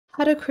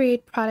How to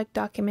create product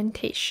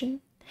documentation.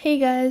 Hey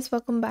guys,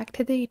 welcome back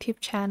to the YouTube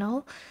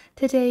channel.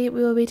 Today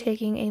we will be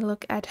taking a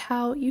look at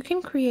how you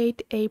can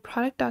create a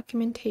product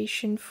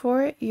documentation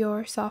for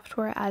your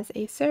software as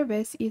a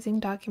service using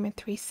Document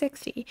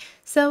 360.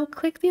 So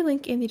click the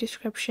link in the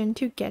description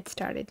to get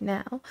started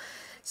now.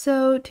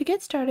 So to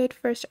get started,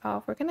 first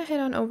off, we're going to head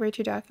on over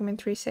to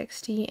Document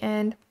 360,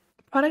 and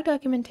product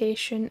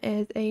documentation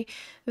is a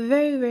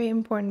very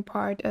important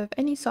part of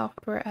any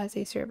software as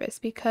a service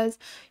because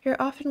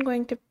you're often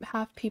going to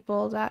have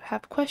people that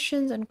have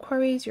questions and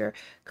queries. Your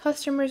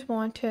customers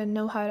want to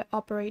know how to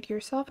operate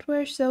your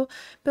software. So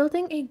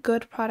building a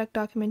good product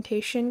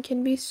documentation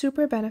can be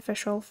super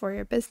beneficial for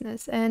your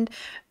business, and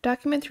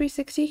Document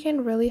 360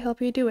 can really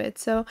help you do it.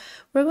 So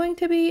we're going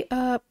to be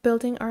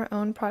building our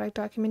own product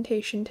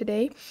documentation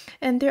today,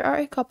 and there are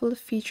a couple of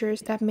features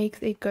that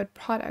makes a good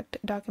product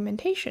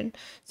documentation.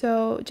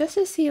 So just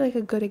to see like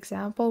a good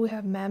example, we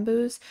have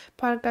Mambu's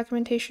product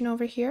documentation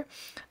over here.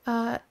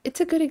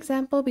 It's a good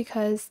example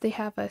because they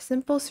have a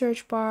simple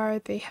search bar,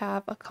 they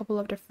have a couple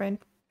of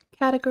different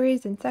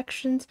categories and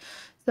sections.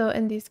 So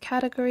in these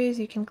categories,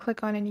 you can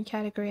click on any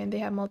category and they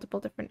have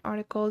multiple different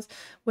articles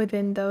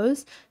within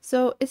those.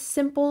 So it's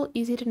simple,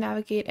 easy to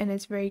navigate, and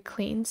it's very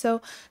clean.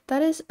 So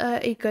that is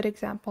a good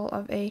example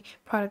of a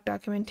product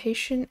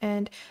documentation,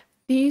 and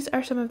these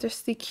are some of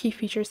just the key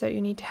features that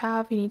you need to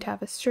have. You need to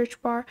have a search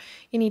bar.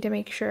 You need to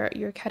make sure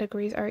your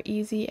categories are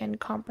easy and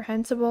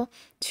comprehensible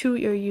to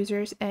your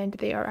users and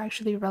they are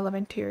actually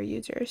relevant to your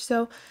users.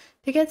 So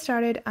to get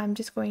started, I'm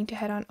just going to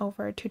head on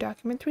over to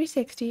Document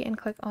 360 and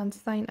click on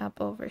Sign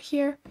Up over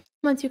here.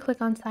 Once you click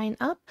on Sign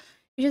Up,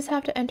 you just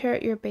have to enter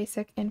your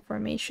basic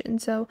information.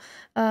 So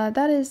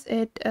that is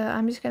it.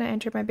 I'm just going to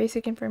enter my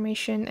basic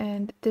information,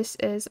 and this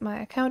is my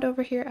account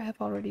over here. I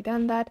have already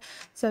done that.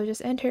 So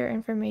just enter your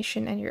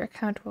information and your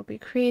account will be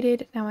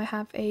created. Now I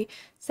have a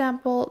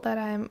sample that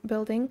I'm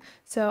building.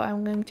 So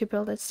I'm going to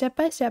build it step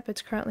by step.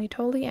 It's currently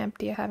totally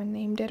empty. I haven't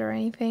named it or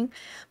anything,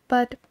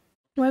 but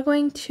we're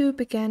going to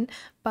begin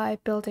by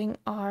building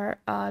our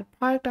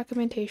product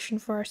documentation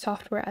for our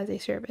software as a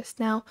service.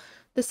 Now,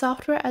 the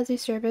software as a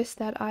service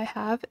that I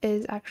have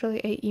is actually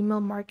a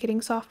email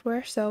marketing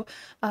software. So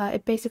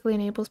it basically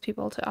enables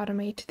people to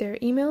automate their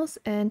emails,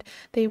 and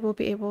they will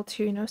be able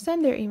to,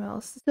 send their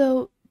emails.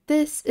 So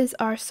this is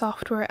our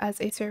software as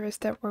a service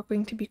that we're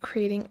going to be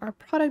creating our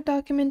product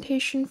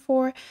documentation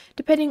for.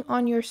 Depending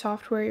on your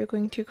software, you're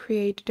going to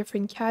create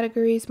different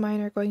categories.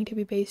 Mine are going to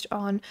be based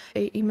on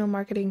a email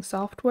marketing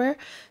software.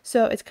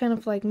 So it's kind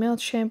of like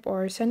MailChimp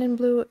or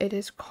Sendinblue. It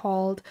is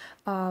called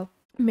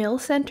Mail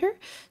Center.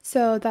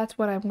 So that's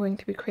what I'm going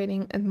to be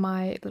creating in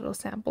my little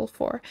sample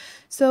for.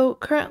 So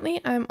currently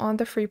I'm on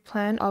the free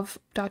plan of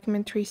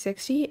Document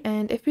 360,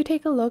 and if you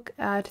take a look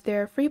at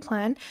their free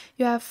plan,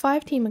 you have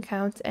 5 team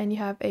accounts and you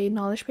have a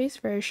knowledge base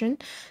version.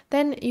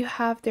 Then you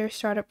have their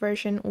startup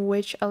version,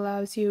 which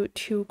allows you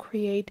to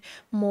create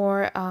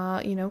more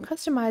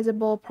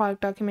customizable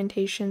product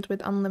documentations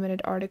with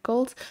unlimited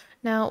articles.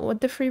 Now, with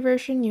the free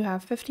version, you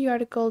have 50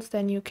 articles,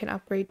 then you can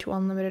upgrade to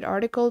unlimited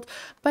articles,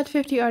 but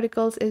 50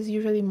 articles is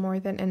usually more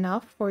than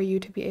enough for you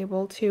to be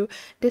able to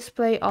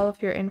display all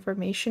of your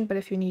information, but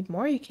if you need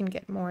more, you can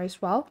get more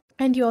as well.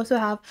 And you also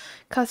have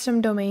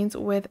custom domains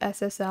with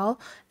SSL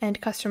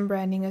and custom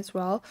branding as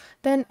well.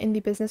 Then in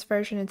the business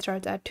version, it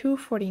starts at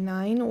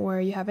 $249,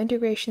 where you have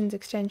integrations,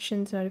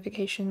 extensions,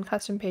 notification,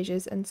 custom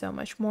pages, and so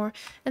much more.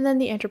 And then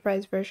the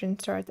enterprise version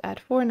starts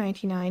at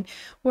 $499,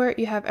 where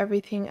you have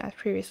everything as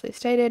previously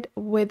stated,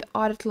 with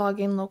audit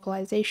login,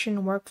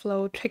 localization,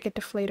 workflow, ticket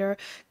deflator,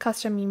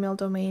 custom email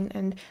domain,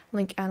 and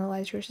link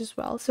analyzers as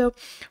well. So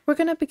we're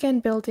going to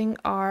begin building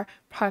our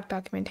product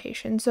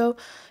documentation. So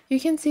you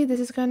can see this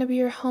is going to be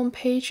your home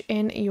page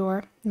in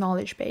your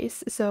knowledge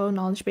base. So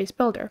knowledge base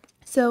builder.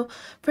 So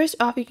first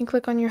off, you can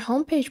click on your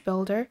homepage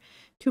builder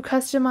to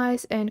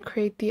customize and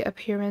create the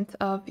appearance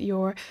of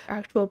your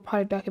actual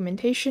product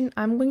documentation.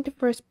 I'm going to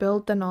first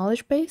build the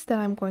knowledge base, then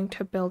I'm going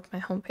to build my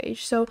homepage.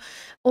 So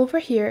over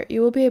here, you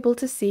will be able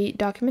to see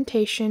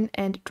documentation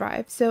and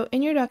drive. So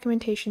in your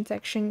documentation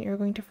section, you're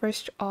going to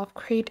first off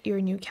create your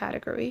new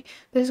category.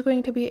 This is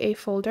going to be a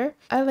folder.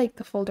 I like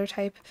the folder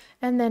type,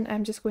 and then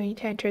I'm just going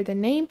to enter the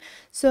name.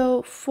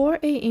 So for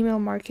a email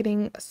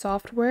marketing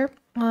software,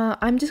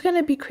 I'm just going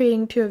to be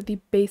creating 2 of the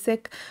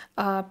basic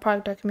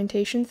product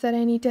documentations that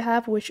I need to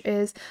have, which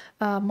is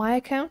my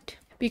account,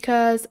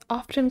 because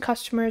often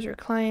customers or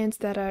clients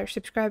that are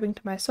subscribing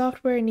to my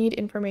software need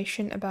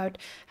information about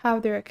how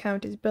their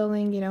account is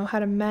billing, how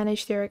to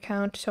manage their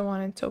account, so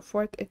on and so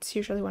forth. It's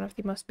usually one of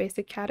the most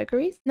basic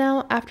categories.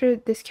 Now, after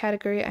this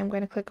category, I'm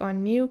going to click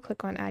on New,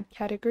 click on Add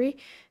Category,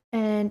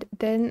 and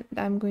then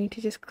I'm going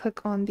to just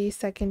click on the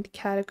second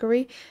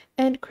category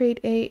and create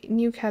a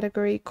new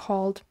category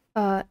called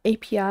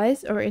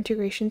APIs, or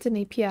integrations and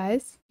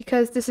APIs,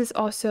 because this is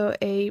also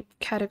a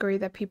category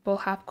that people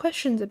have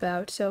questions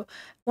about. So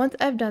once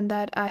I've done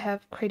that, I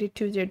have created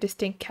 2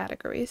 distinct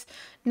categories.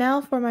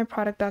 Now for my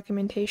product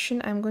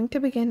documentation, I'm going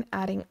to begin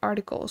adding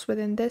articles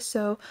within this.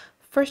 So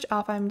first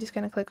off, I'm just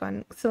going to click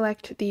on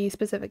select the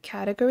specific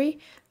category,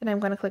 then I'm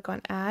going to click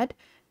on add.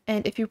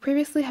 And if you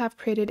previously have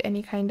created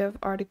any kind of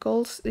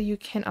articles, you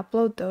can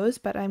upload those,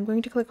 but I'm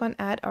going to click on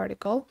add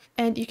article.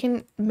 And you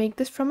can make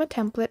this from a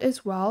template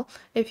as well.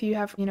 If you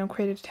have,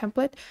 created a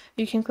template,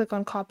 you can click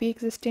on copy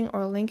existing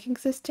or link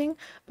existing,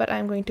 but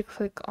I'm going to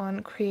click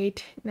on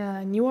create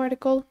a new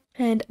article.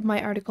 And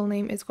my article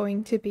name is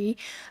going to be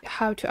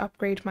how to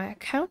upgrade my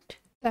account.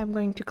 I'm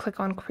going to click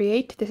on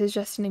create. This is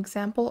just an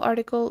example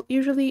article.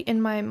 Usually in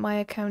my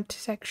account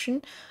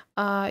section,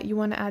 you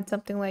want to add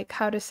something like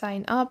how to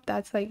sign up.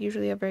 That's like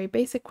usually a very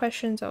basic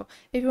question. So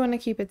if you want to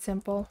keep it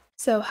simple.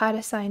 So how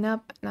to sign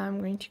up, now I'm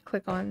going to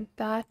click on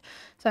that.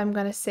 So I'm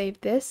going to save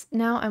this.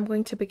 Now I'm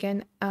going to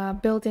begin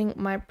building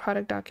my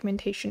product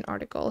documentation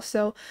article.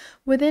 So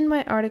within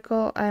my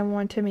article, I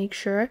want to make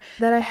sure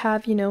that I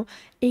have,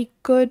 a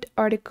good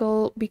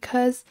article,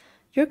 because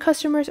your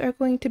customers are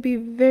going to be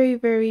very,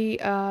 very,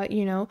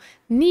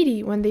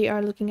 needy when they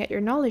are looking at your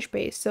knowledge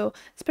base. So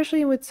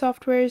especially with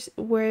softwares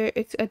where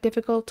it's a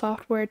difficult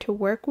software to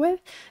work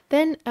with,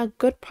 then a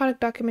good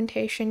product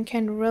documentation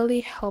can really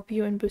help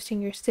you in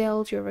boosting your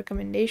sales, your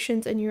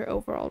recommendations, and your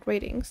overall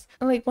ratings.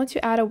 And like once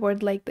you add a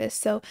word like this,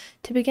 so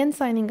to begin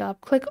signing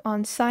up, click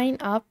on sign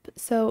up.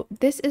 So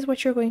this is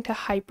what you're going to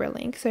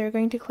hyperlink. So you're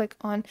going to click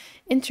on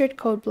insert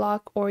code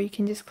block, or you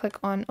can just click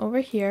on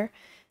over here,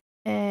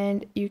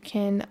 and you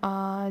can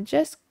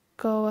just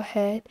go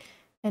ahead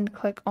and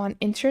click on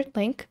insert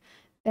link.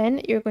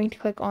 Then you're going to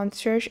click on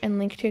search and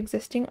link to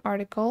existing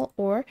article,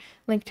 or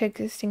link to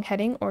existing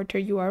heading, or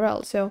to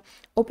URL. So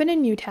open a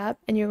new tab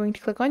and you're going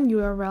to click on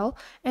URL,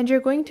 and you're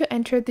going to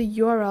enter the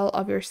URL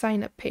of your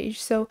sign up page.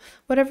 So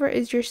whatever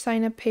is your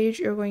sign up page,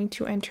 you're going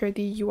to enter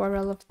the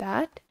URL of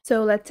that.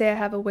 So let's say I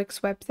have a Wix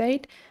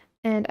website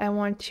and I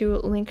want to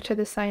link to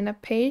the sign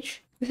up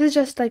page. This is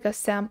just like a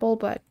sample,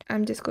 but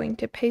I'm just going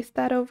to paste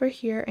that over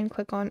here and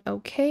click on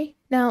OK.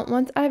 Now,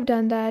 once I've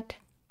done that,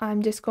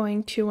 I'm just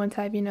going to, once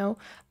I've,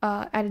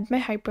 added my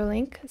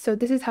hyperlink, so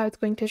this is how it's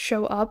going to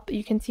show up.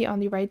 You can see on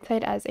the right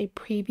side as a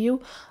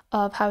preview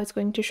of how it's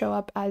going to show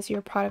up as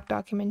your product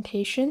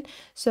documentation.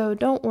 So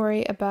don't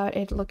worry about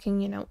it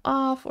looking,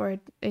 off, or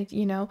it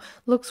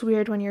looks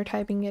weird when you're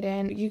typing it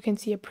in. You can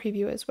see a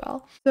preview as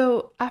well.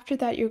 So after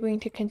that, you're going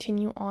to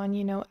continue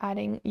on,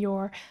 adding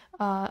your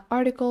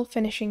article,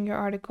 finishing your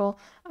article.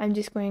 I'm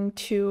just going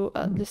to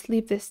just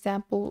leave this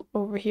sample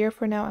over here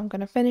for now. I'm going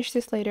to finish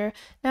this later.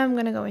 Now I'm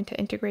going to go into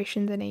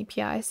integrations and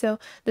API. So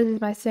this is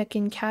my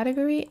second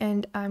category,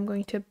 and I'm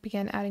going to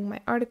begin adding my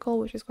article,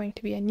 which is going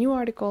to be a new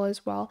article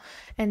as well.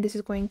 And this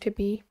is going to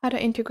be how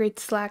to integrate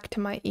Slack to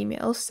my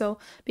emails. So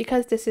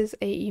because this is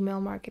a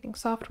email marketing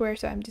software,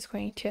 so I'm just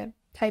going to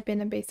type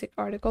in a basic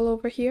article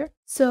over here.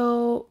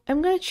 So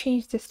I'm going to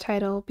change this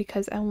title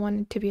because I want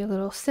it to be a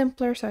little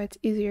simpler so it's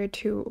easier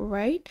to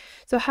write.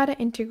 So how to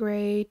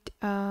integrate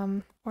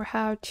or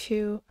how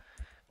to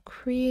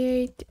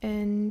create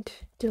and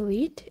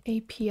delete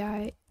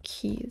API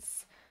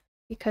keys,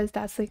 because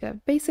that's like a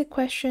basic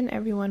question.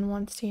 Everyone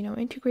wants to,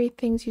 integrate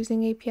things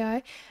using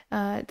API.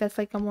 That's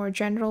like a more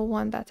general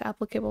one that's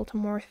applicable to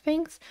more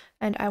things.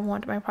 And I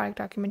want my product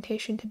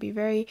documentation to be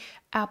very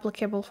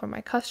applicable for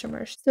my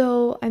customers.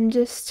 So I'm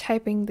just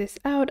typing this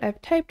out.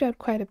 I've typed out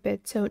quite a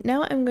bit. So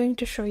now I'm going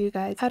to show you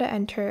guys how to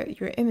enter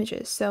your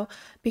images. So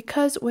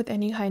because with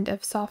any kind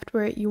of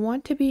software, you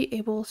want to be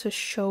able to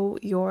show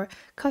your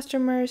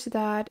customers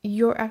that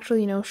you're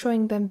actually,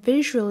 showing them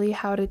visually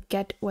how to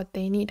get what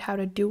they need, how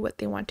to do what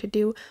they want to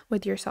do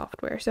with your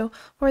software. So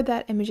for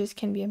that, images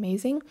can be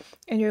amazing.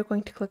 And you're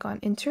going to click on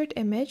insert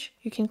image.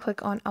 You can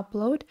click on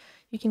upload.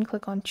 You can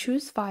click on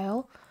choose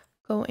file,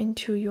 go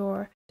into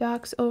your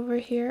docs over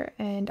here,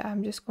 and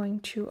I'm just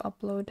going to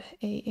upload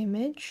a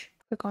image.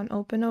 Click on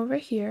open over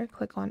here,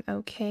 click on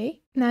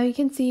OK. Now you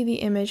can see the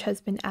image has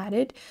been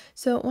added.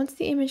 So once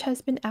the image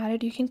has been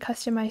added, you can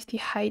customize the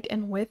height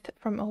and width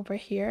from over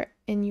here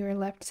in your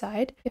left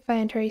side. If I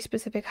enter a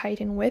specific height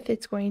and width,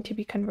 it's going to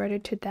be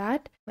converted to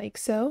that, like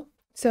so.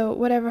 So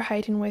whatever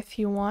height and width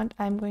you want,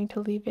 I'm going to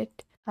leave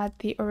it at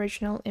the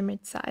original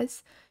image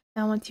size.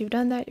 Now, once you've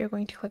done that, you're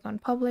going to click on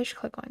publish,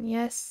 click on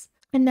yes.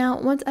 And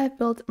now once I've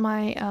built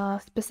my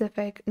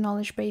specific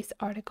knowledge base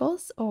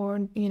articles,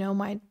 or,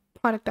 my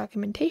product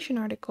documentation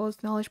articles,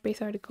 knowledge base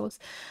articles,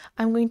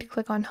 I'm going to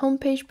click on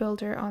homepage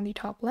builder on the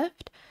top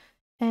left.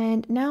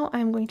 And now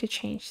I'm going to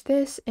change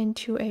this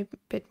into a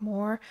bit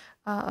more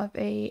of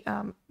a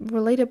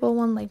relatable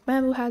one like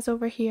Mambu has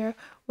over here.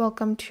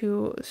 Welcome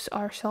to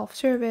our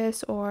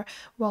self-service, or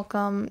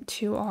welcome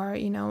to our,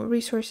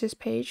 resources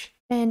page.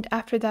 And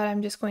after that,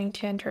 I'm just going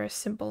to enter a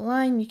simple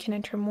line. You can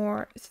enter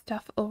more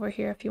stuff over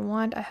here if you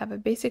want. I have a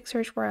basic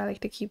search bar. I like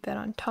to keep that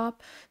on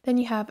top. Then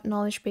you have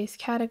knowledge-based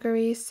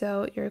categories.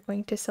 So you're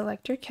going to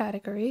select your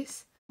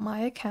categories. My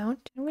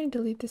account. I'm going to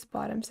delete this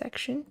bottom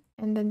section.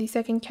 And then the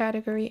second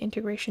category,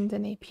 integrations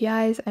and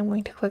APIs, I'm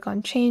going to click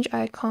on change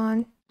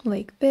icon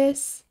like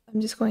this. I'm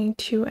just going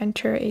to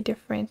enter a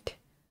different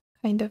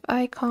kind of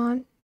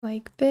icon.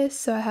 like this.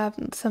 So I have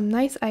some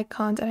nice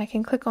icons, and I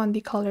can click on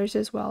the colors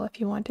as well if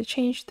you want to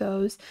change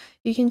those.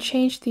 You can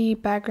change the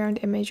background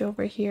image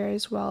over here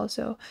as well.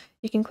 So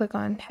you can click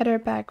on header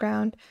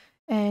background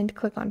and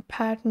click on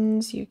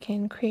patterns. You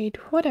can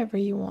create whatever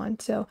you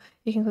want. So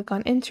you can click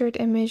on insert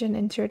image and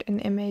insert an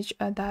image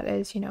that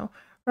is,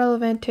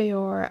 relevant to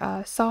your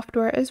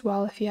software as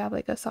well. If you have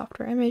like a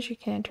software image, you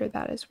can enter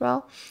that as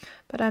well.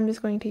 But I'm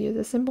just going to use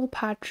a simple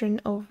pattern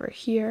over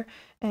here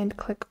and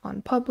click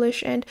on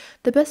publish. And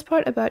the best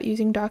part about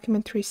using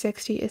Document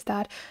 360 is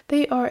that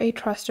they are a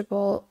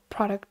trustable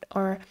product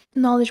or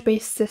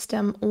knowledge-based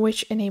system,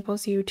 which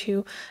enables you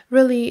to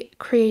really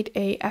create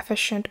a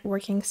efficient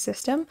working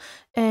system.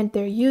 And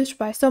they're used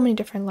by so many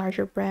different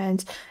larger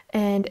brands,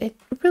 and it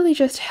really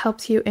just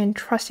helps you in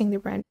trusting the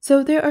brand.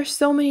 So there are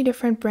so many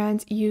different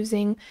brands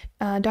using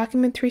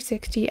Document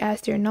 360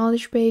 as their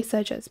knowledge base,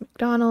 such as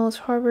McDonald's,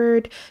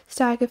 Harvard,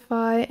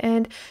 Stackify,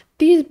 and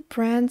these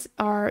brands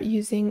are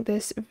using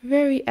this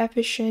very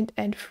efficient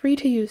and free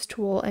to use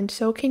tool, and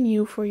so can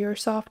you for your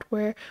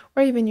software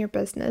or even your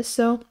business.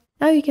 So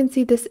now you can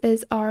see this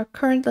is our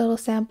current little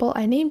sample.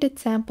 I named it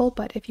sample,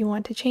 but if you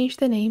want to change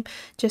the name,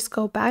 just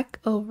go back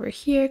over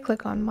here,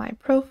 click on my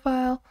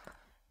profile.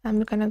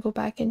 I'm gonna go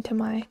back into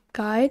my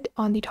guide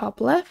on the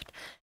top left,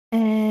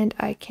 and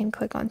I can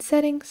click on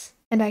settings,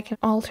 and I can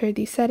alter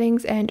the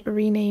settings and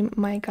rename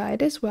my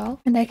guide as well.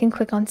 And I can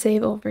click on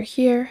save over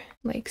here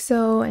like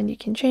so, and you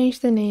can change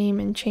the name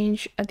and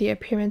change the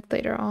appearance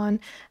later on.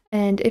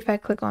 And if I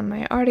click on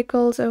my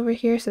articles over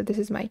here, so this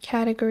is my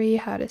category,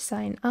 how to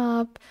sign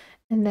up,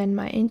 and then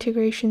my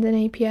integrations and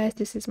APIs.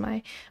 This is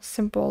my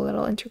simple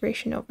little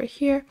integration over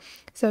here.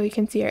 So you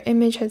can see our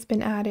image has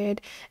been added,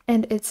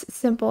 and it's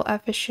simple,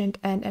 efficient,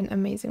 and an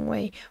amazing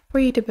way for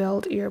you to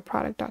build your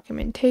product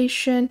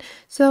documentation.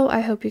 So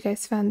I hope you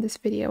guys found this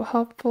video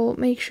helpful.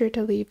 Make sure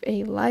to leave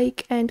a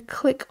like and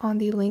click on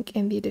the link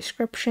in the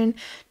description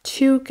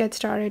to get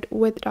started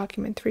with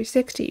Document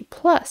 360.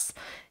 Plus,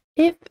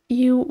 if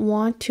you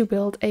want to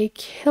build a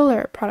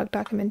killer product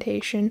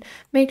documentation,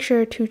 make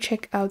sure to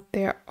check out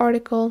their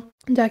article.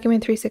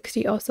 Document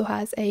 360 also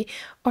has an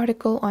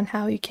article on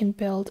how you can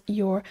build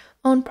your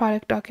own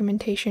product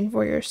documentation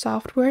for your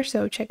software,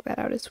 so check that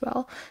out as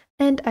well.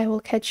 And I will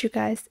catch you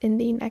guys in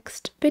the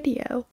next video.